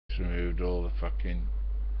removed all the fucking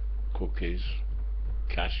cookies,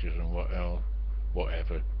 caches and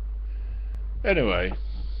whatever. Anyway,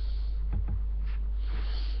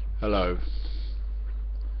 hello.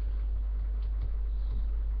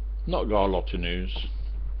 Not got a lot of news.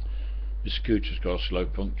 The scooter's got a slow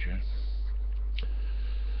puncture.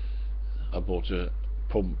 I bought a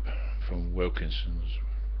pump from Wilkinson's,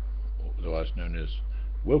 otherwise known as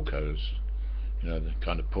Wilko's. You know, the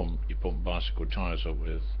kind of pump you pump bicycle tyres up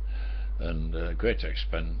with, and great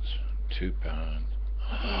expense, £2.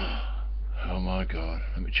 Oh my god,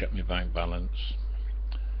 let me check my bank balance.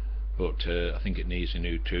 But I think it needs a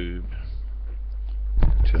new tube.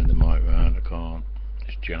 Turn the mic round, I can't,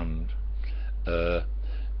 it's jammed.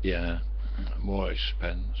 Yeah, more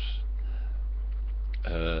expense.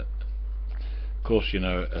 Of course, you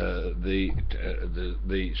know,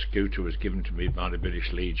 the scooter was given to me by the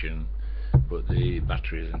British Legion, but the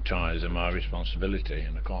batteries and tyres are my responsibility,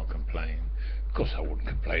 and I can't complain. Of course I wouldn't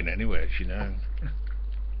complain anyway, you know.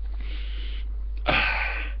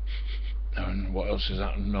 And what else has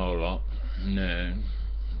happened? No, a lot. No.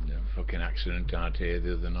 Fucking accident out here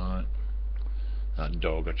the other night. That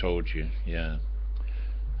dog I told you, yeah.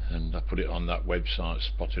 And I put it on that website,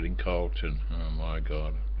 Spotted in Carlton. Oh my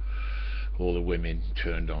god. All the women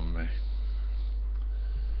turned on me.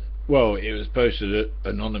 Well, it was posted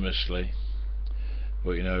anonymously,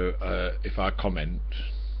 but you know, if I comment,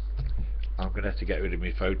 I'm going to have to get rid of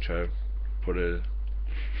my photo, put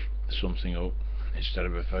something up instead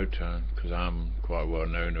of a photo, because I'm quite well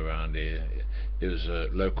known around here. It was a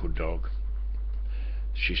local dog.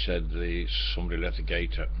 She said somebody left the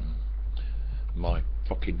gate open. My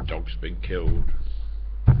fucking dog's been killed,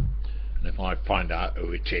 and if I find out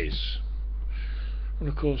who it is, well,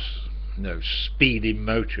 of course, no, speeding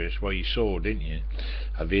motorist. Well, you saw, didn't you?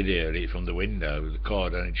 I videoed it from the window. The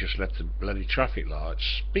car only just left the bloody traffic lights,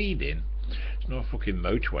 speeding. It's not a fucking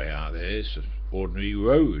motorway out there. It's an ordinary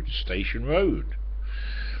road, station road.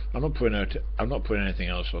 I'm not putting anything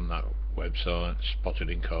else on that website. Spotted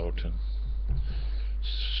in Carlton.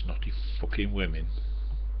 Snotty fucking women.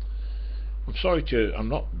 I'm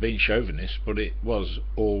not being chauvinist, but it was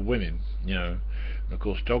all women, you know, and of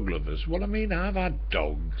course dog lovers. Well, I mean, I've had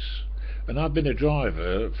dogs, and I've been a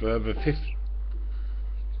driver for over 50.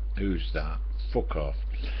 Who's that? Fuck off.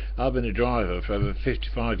 I've been a driver for over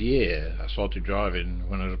 55 years. I started driving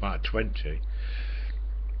when I was about 20,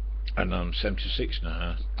 and I'm 76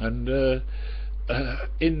 now. And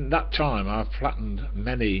in that time, I've flattened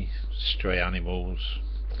many stray animals: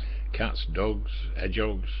 cats, dogs,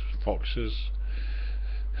 hedgehogs, foxes,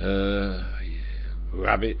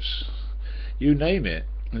 rabbits, you name it.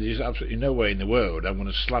 There's absolutely no way in the world I'm going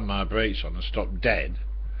to slam my brakes on and stop dead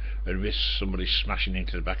and risk somebody smashing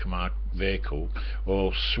into the back of my vehicle,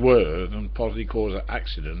 or swerve and possibly cause an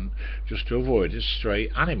accident just to avoid a stray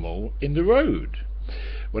animal in the road.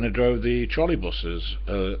 When I drove the trolley buses,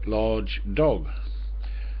 a large dog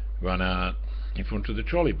ran out in front of the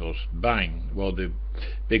trolley bus, bang. Well, the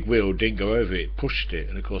big wheel didn't go over it, pushed it,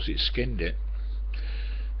 and of course it skinned it.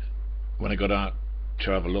 When I got out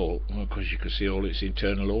to have a look, well, of course you could see all its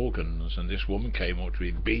internal organs, and this woman came up to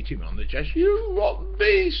me, beat him on the chest. You rotten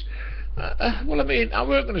beast! Well, I mean, I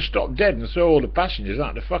weren't going to stop dead and throw all the passengers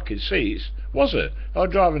out the fucking seats, was it? I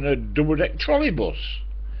was driving a double-deck trolley bus,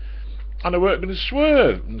 and I weren't going to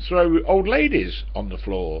swerve and throw old ladies on the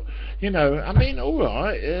floor. You know, I mean,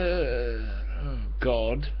 alright, oh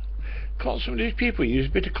God, can't some of these people use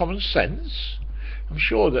a bit of common sense? I'm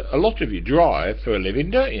sure that a lot of you drive for a living,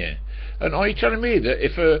 don't you? And are you telling me that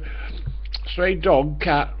if a stray dog,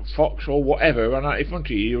 cat, fox or whatever ran out in front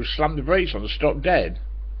of you, you'll slam the brakes on and stop dead?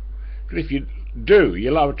 But if you do,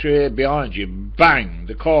 you'll have to hear behind you, bang,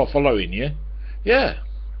 the car following you. Yeah.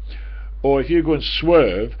 Or if you go and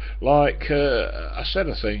swerve, like I said,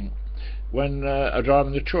 I think, when I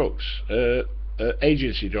driving the trucks,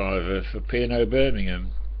 agency driver for P&O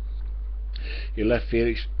Birmingham, he left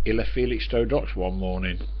Felixstowe docks one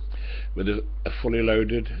morning with a fully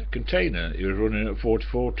loaded container. He was running at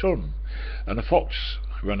 44 ton, and a fox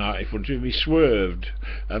ran out in front of him. He swerved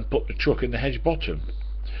and put the truck in the hedge bottom,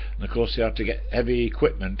 and of course they had to get heavy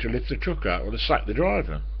equipment to lift the truck out, or they sacked the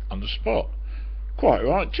driver on the spot. Quite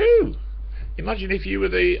right too. Imagine if you were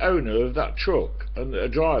the owner of that truck and a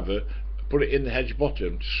driver put it in the hedge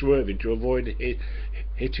bottom, swerving to avoid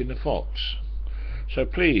hitting the fox. So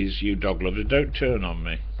please, you dog lovers, don't turn on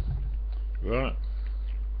me. Right?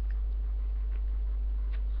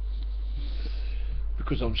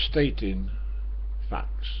 Because I'm stating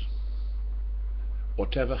facts.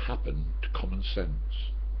 Whatever happened to common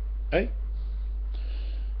sense? Eh?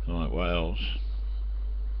 Right, what else?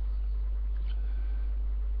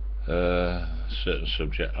 Certain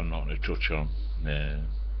subject I'm not going to touch on.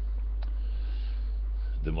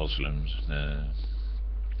 The Muslims. A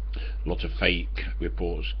lot of fake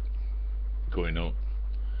reports going up.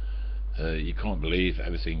 You can't believe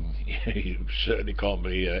everything. You certainly can't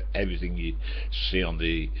believe everything you see on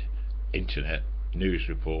the internet news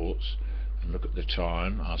reports. And look at the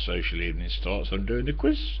time. Our social evening starts. I'm doing the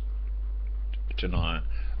quiz tonight.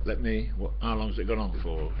 How long's it gone on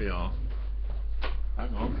for? Yeah.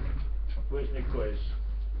 Hang on. Where's my quiz?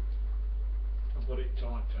 I've got it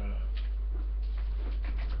typed out.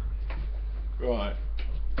 Right.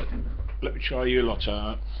 Let me try you lot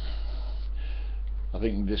out. I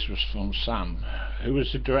think this was from Sam. Who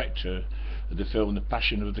was the director of the film The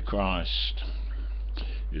Passion of the Christ?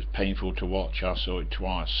 It was painful to watch. I saw it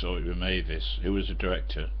twice. Saw it with Mavis. Who was the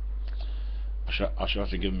director? I shall have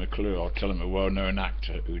to give him a clue. I'll tell him a well-known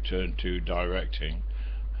actor who turned to directing.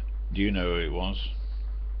 Do you know who it was?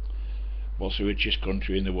 What's the richest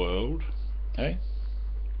country in the world? Eh?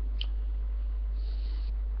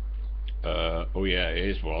 Oh yeah,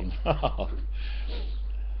 here's one.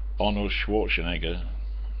 Arnold Schwarzenegger.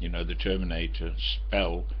 You know, the Terminator.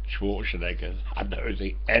 Spell Schwarzenegger. I don't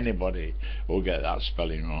think anybody will get that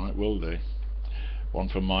spelling right, will they? One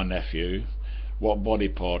from my nephew. What body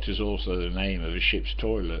part is also the name of a ship's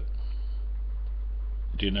toilet?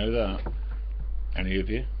 Do you know that? Any of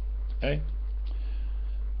you? Eh?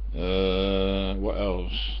 What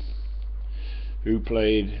else? Who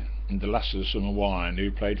played in The Last of the Summer Wine?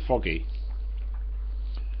 Who played Foggy?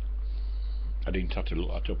 I didn't have to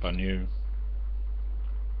look that up, I knew.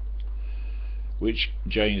 Which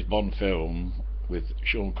James Bond film with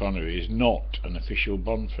Sean Connery is not an official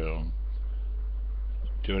Bond film?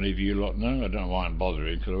 Do any of you lot know? I don't know why I'm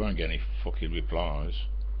bothering, because I won't get any fucking replies.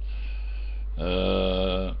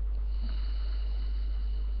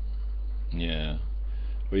 Yeah.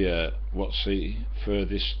 Well, yeah. What's the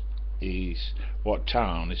furthest east? What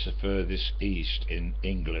town is the furthest east in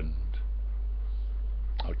England?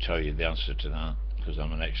 I'll tell you the answer to that, because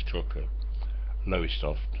I'm an ex-trucker.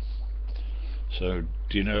 Lowestoft. So,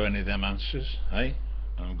 do you know any of them answers? Hey?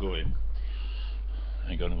 I'm going.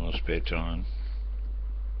 Ain't got any more spare time.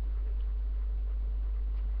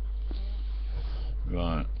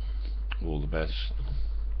 Right. All the best.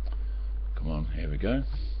 Come on, here we go.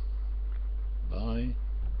 Bye.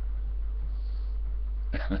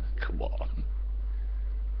 Come on.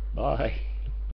 Bye.